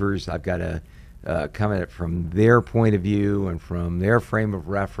non-believers, I've got to come at it from their point of view and from their frame of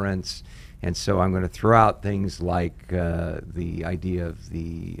reference, and so I'm going to throw out things like the idea of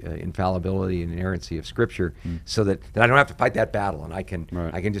the infallibility and inerrancy of Scripture, so that I don't have to fight that battle, and I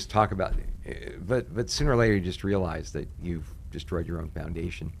can just talk about it. But sooner or later you just realize that you've destroyed your own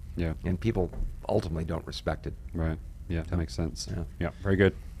foundation. Yeah. And people ultimately don't respect it. Right. Yeah, that makes sense. Yeah. Very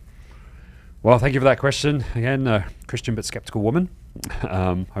good. Well, thank you for that question. Again, Christian but skeptical woman.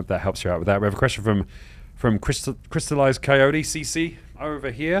 Hope that helps you out with that. We have a question from Crystallized Coyote, CC,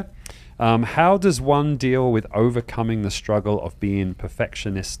 over here. How does one deal with overcoming the struggle of being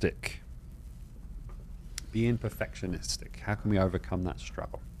perfectionistic? Being perfectionistic. How can we overcome that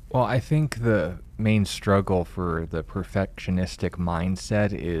struggle? Well, I think the main struggle for the perfectionistic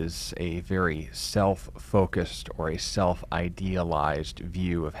mindset is a very self-focused or a self-idealized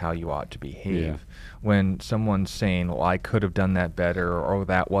view of how you ought to behave. Yeah. When someone's saying, well, I could have done that better, or oh,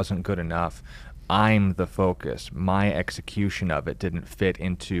 that wasn't good enough, I'm the focus. My execution of it didn't fit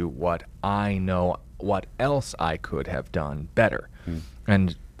into what I know, what else I could have done better.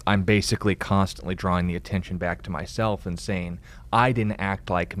 And I'm basically constantly drawing the attention back to myself and saying, I didn't act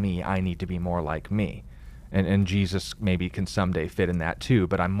like me, I need to be more like me. And Jesus maybe can someday fit in that too,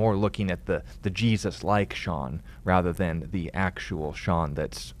 but I'm more looking at the Jesus-like Sean rather than the actual Sean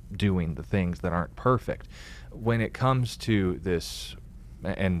that's doing the things that aren't perfect. When it comes to this,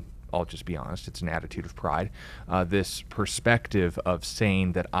 and I'll just be honest, it's an attitude of pride, this perspective of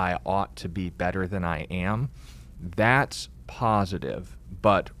saying that I ought to be better than I am, that's positive,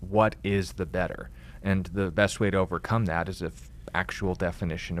 but what is the better? And the best way to overcome that is the actual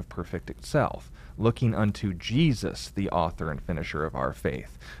definition of perfect itself, looking unto Jesus, the author and finisher of our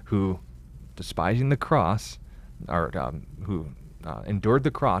faith, who, despising the cross, or who endured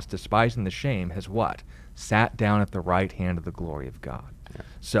the cross, despising the shame, has what? Sat down at the right hand of the glory of God. Yeah.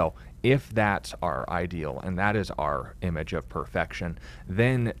 So if that's our ideal and that is our image of perfection,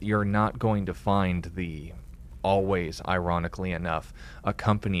 then you're not going to find the always, ironically enough,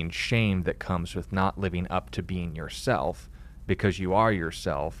 accompanying shame that comes with not living up to being yourself, because you are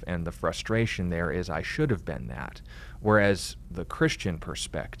yourself, and the frustration there is, I should have been that. Whereas the Christian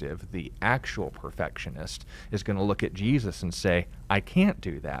perspective, the actual perfectionist, is going to look at Jesus and say, I can't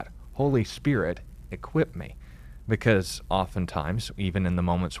do that. Holy Spirit, equip me. Because oftentimes, even in the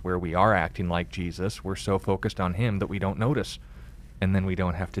moments where we are acting like Jesus, we're so focused on him that we don't notice. And then we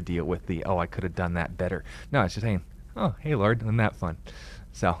don't have to deal with the, oh, I could have done that better. No, it's just saying, oh, hey, Lord, isn't that fun?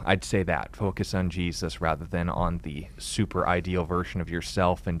 So I'd say that. Focus on Jesus rather than on the super ideal version of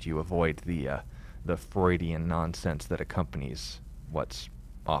yourself, and you avoid the Freudian nonsense that accompanies what's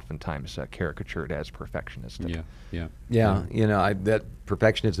oftentimes caricatured as perfectionistic. Yeah. You know, that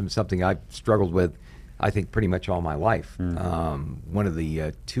perfectionism is something I've struggled with, I think, pretty much all my life. One of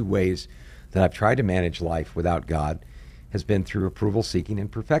the two ways that I've tried to manage life without God has been through approval seeking and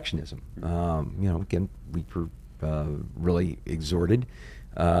perfectionism. You know, again, we were really exhorted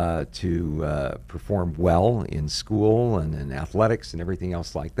to perform well in school and in athletics and everything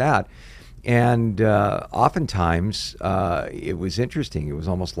else like that. And oftentimes it was interesting. It was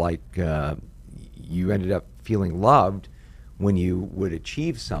almost like you ended up feeling loved when you would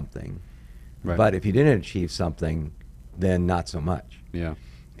achieve something. Right. But if you didn't achieve something, then not so much. Yeah.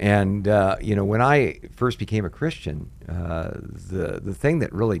 And you know, when I first became a Christian, the thing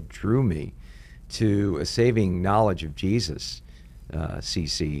that really drew me to a saving knowledge of Jesus,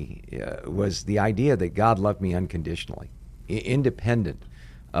 CC, was the idea that God loved me unconditionally, independent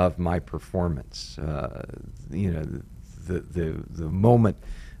of my performance. You know, the moment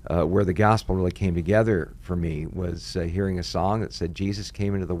where the gospel really came together for me was hearing a song that said, Jesus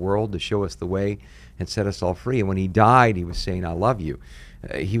came into the world to show us the way and set us all free. And when he died, he was saying, I love you.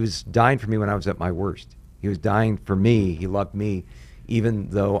 He was dying for me when I was at my worst. He was dying for me. He loved me,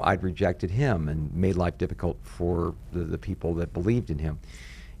 even though I'd rejected him and made life difficult for the people that believed in him.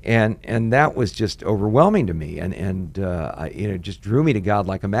 And that was just overwhelming to me. And you know, just drew me to God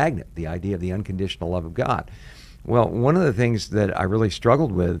like a magnet, the idea of the unconditional love of God. Well, one of the things that I really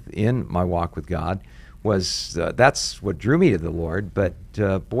struggled with in my walk with God was that's what drew me to the Lord.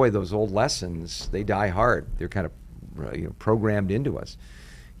 But boy, those old lessons, they die hard. They're kind of programmed into us,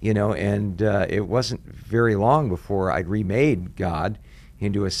 you know, and it wasn't very long before I'd remade God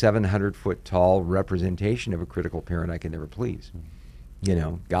into a 700-foot tall representation of a critical parent I could never please. You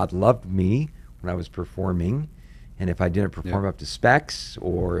know, God loved me when I was performing, and if I didn't perform up to specs,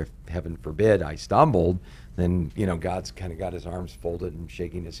 or if, heaven forbid, I stumbled, then, you know, God's kind of got his arms folded and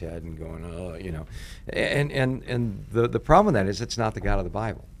shaking his head and going, oh, you know. And the problem with that is it's not the God of the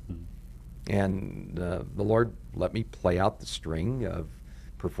Bible. And the Lord let me play out the string of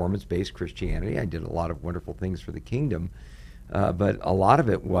performance-based Christianity. I did a lot of wonderful things for the kingdom, but a lot of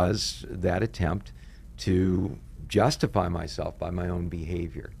it was that attempt to justify myself by my own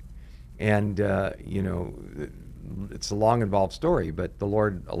behavior. And, you know, it's a long, involved story, but the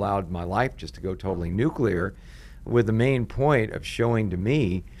Lord allowed my life just to go totally nuclear with the main point of showing to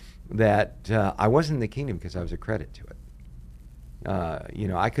me that I wasn't in the kingdom because I was a credit to it. You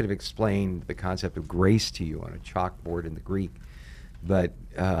know, I could have explained the concept of grace to you on a chalkboard in the Greek, but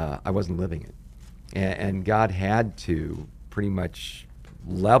I wasn't living it. And God had to pretty much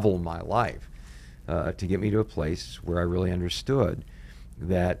level my life to get me to a place where I really understood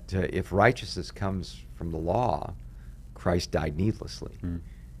that if righteousness comes from the law, Christ died needlessly.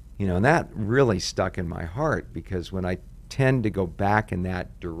 You know, and that really stuck in my heart, because when I tend to go back in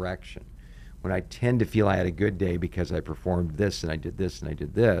that direction, when I tend to feel I had a good day because I performed this and I did this and I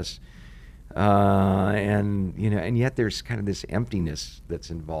did this, and you know, and yet there's kind of this emptiness that's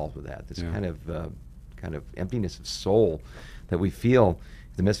involved with that. This kind of emptiness of soul that we feel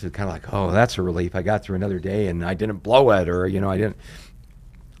in the midst of it, kind of like, oh, that's a relief. I got through another day and I didn't blow it, or you know, I didn't.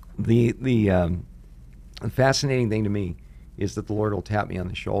 The fascinating thing to me is that the Lord will tap me on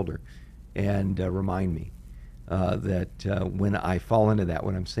the shoulder and remind me that when I fall into that,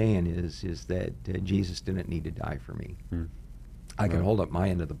 what I'm saying is that Jesus didn't need to die for me. I can hold up my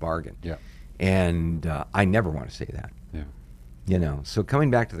end of the bargain. Yeah. And I never want to say that. Yeah. You know, so coming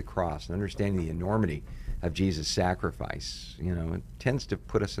back to the cross and understanding the enormity of Jesus' sacrifice, you know, it tends to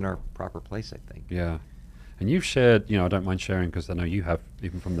put us in our proper place, I think. Yeah. And you've shared, you know, I don't mind sharing because I know you have,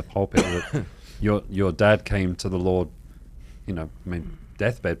 even from the pulpit, that your dad came to the Lord, you know, I mean,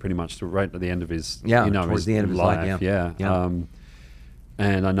 deathbed pretty much, to right at the end of his, you know, towards his the end of his life. Yeah. Yeah.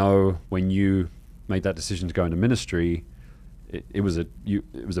 And I know when you made that decision to go into ministry, it was a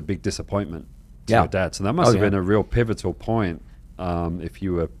big disappointment to your dad. So that must have been a real pivotal point, if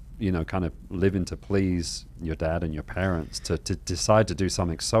you were, you know, kind of living to please your dad and your parents, to decide to do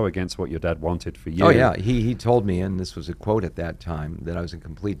something so against what your dad wanted for you. Oh yeah, he told me, and this was a quote at that time, that I was a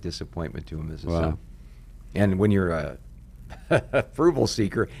complete disappointment to him as a son. And when you're a approval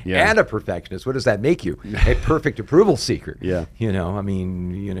seeker and a perfectionist, what does that make you? A perfect approval seeker. Yeah. You know, I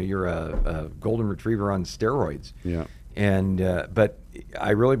mean, you know, you're a golden retriever on steroids. Yeah. And but I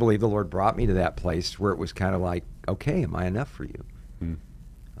really believe the Lord brought me to that place where it was kind of like, okay, am I enough for you?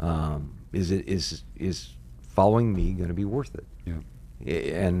 Is following me going to be worth it? Yeah.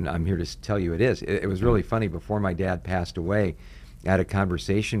 And I'm here to tell you it is. It was really funny. Before my dad passed away, I had a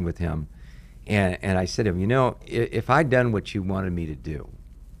conversation with him, and I said to him, you know, if I'd done what you wanted me to do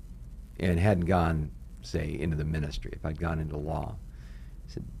and hadn't gone, say, into the ministry, if I'd gone into law,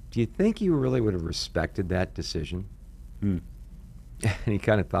 I said, do you think you really would have respected that decision? And he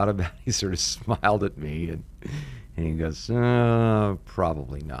kind of thought about it. He sort of smiled at me, and he goes,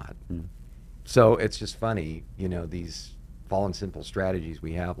 probably not. So it's just funny, you know, these fallen simple strategies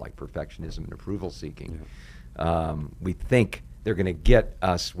we have, like perfectionism and approval seeking. We think they're going to get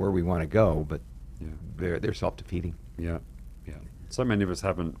us where we want to go, but they're self-defeating. Yeah. So many of us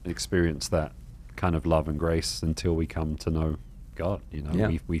haven't experienced that kind of love and grace until we come to know God. You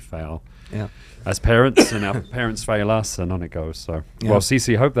know, we fail as parents, and our parents fail us, and on it goes. So, well,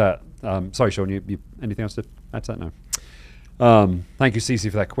 Cece, hope that. Sorry, Sean, you anything else to add to that? No. Thank you,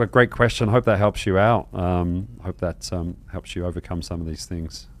 Cece, for that great question. Hope that helps you out. Hope that helps you overcome some of these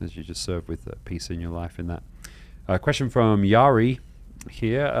things as you just serve with peace in your life in that. Question from Yari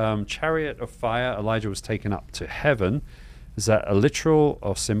here. Chariot of fire, Elijah was taken up to heaven. Is that a literal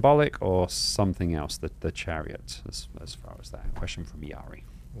or symbolic or something else, the chariot, as far as that? Question from Yari.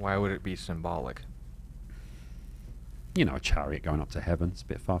 Why would it be symbolic? You know, a chariot going up to heaven. It's a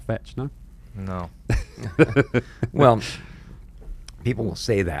bit far-fetched, no? No. Well, people will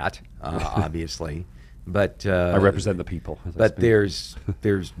say that, obviously, but I represent the people. But there's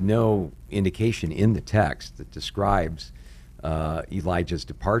no indication in the text that describes Elijah's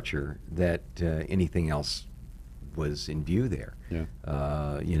departure that anything else was in view there.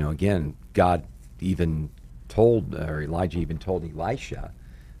 You know, again, God even told, or Elijah even told Elisha,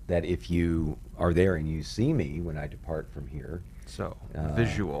 that if you are there and you see me when I depart from here. So,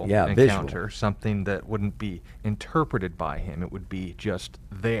 visual encounter, something that wouldn't be interpreted by him. It would be just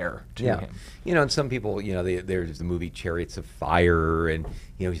there to him. You know, and some people, you know, there's the movie Chariots of Fire, and,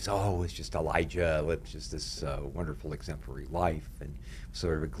 you know, it's just Elijah, it's just this wonderful exemplary life, and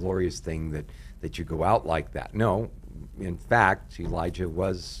sort of a glorious thing that you go out like that. No, in fact, Elijah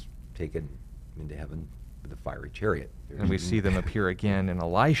was taken into heaven with a fiery chariot. And we see them appear again in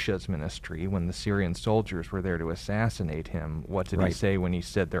Elisha's ministry when the Syrian soldiers were there to assassinate him. What did he say when he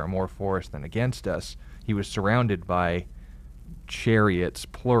said, there are more for us than against us? He was surrounded by chariots,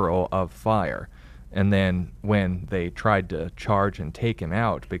 plural, of fire. And then when they tried to charge and take him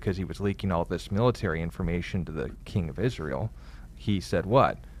out because he was leaking all this military information to the king of Israel, he said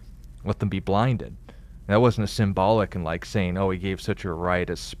what? Let them be blinded. That wasn't a symbolic and like saying, oh, he gave such a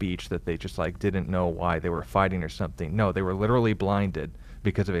riotous speech that they just like didn't know why they were fighting or something. No, they were literally blinded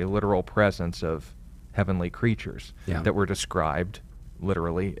because of a literal presence of heavenly creatures that were described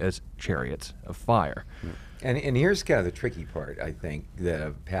literally as chariots of fire. And here's kind of the tricky part, I think, that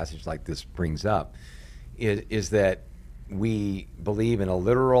a passage like this brings up, is that we believe in a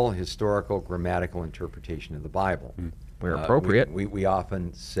literal, historical, grammatical interpretation of the Bible. Where appropriate. We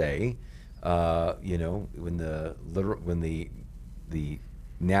often say, when the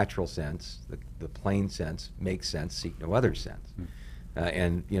natural sense, the plain sense makes sense, seek no other sense.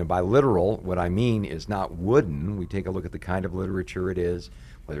 And by literal, what I mean is not wooden. We take a look at the kind of literature it is,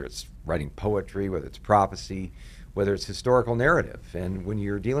 whether it's writing poetry, whether it's prophecy, whether it's historical narrative. And when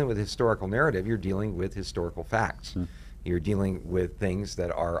you're dealing with historical narrative, you're dealing with historical facts. You're dealing with things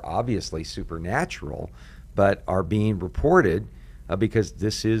that are obviously supernatural, but are being reported because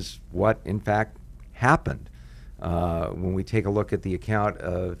this is what, in fact, happened. When we take a look at the account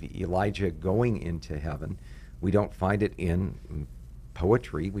of Elijah going into heaven, we don't find it in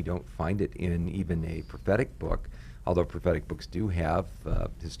poetry. We don't find it in even a prophetic book, although prophetic books do have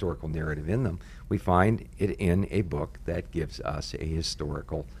historical narrative in them. We find it in a book that gives us a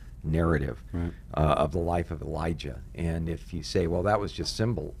historical narrative of the life of Elijah. And if you say, well, that was just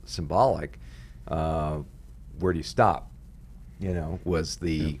symbolic, where do you stop? Was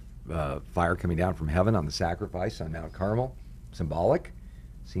the fire coming down from heaven on the sacrifice on Mount Carmel symbolic?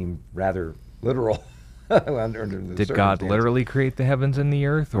 Seemed rather literal. Did God literally create the heavens and the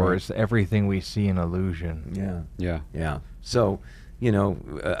earth, or is everything we see an illusion? Yeah. So,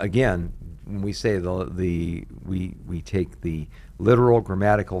 again, when we say we take the literal,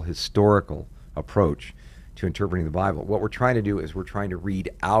 grammatical, historical approach to interpreting the Bible, what we're trying to do is we're trying to read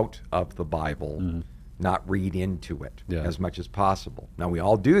out of the Bible, not read into it as much as possible. Now, we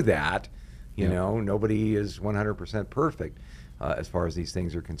all do that. Nobody is 100% perfect as far as these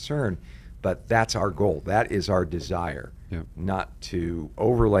things are concerned. But that's our goal. That is our desire, not to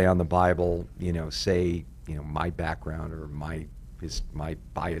overlay on the Bible, say, my background or my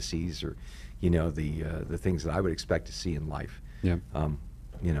biases or, the things that I would expect to see in life. And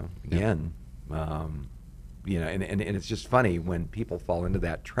it's just funny when people fall into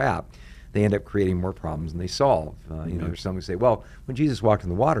that trap, they end up creating more problems than they solve. There's some who say, well, when Jesus walked in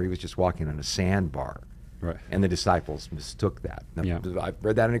the water, he was just walking on a sandbar. Right. And the disciples mistook that. Now, I've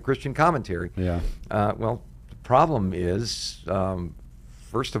read that in a Christian commentary. Well, the problem is,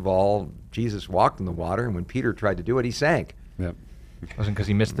 first of all, Jesus walked in the water, and when Peter tried to do it, he sank. It wasn't because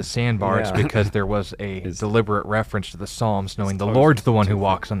he missed the sandbar. It's because there was a deliberate reference to the Psalms, knowing the Lord's the one who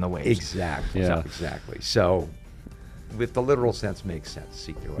walks on the waves. Exactly. Exactly. So, with the literal sense, makes sense.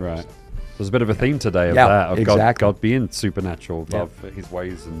 Seek no other sense. There's a bit of a theme today of that, of God being supernatural, above his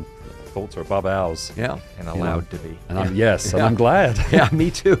ways and thoughts are above ours. And allowed to be. And I'm glad. Me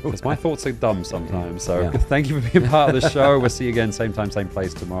too. Because my thoughts are dumb sometimes. So thank you for being part of the show. We'll see you again, same time, same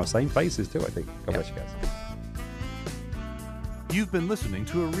place tomorrow. Same faces too, I think. God bless you guys. You've been listening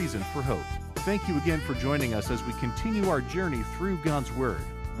to A Reason for Hope. Thank you again for joining us as we continue our journey through God's Word,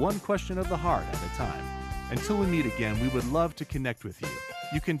 one question of the heart at a time. Until we meet again, we would love to connect with you.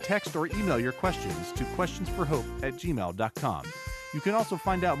 You can text or email your questions to questionsforhope@gmail.com. You can also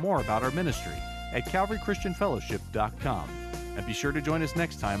find out more about our ministry at calvarychristianfellowship.com. And be sure to join us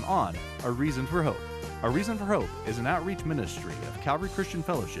next time on A Reason for Hope. A Reason for Hope is an outreach ministry of Calvary Christian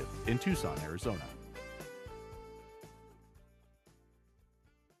Fellowship in Tucson, Arizona.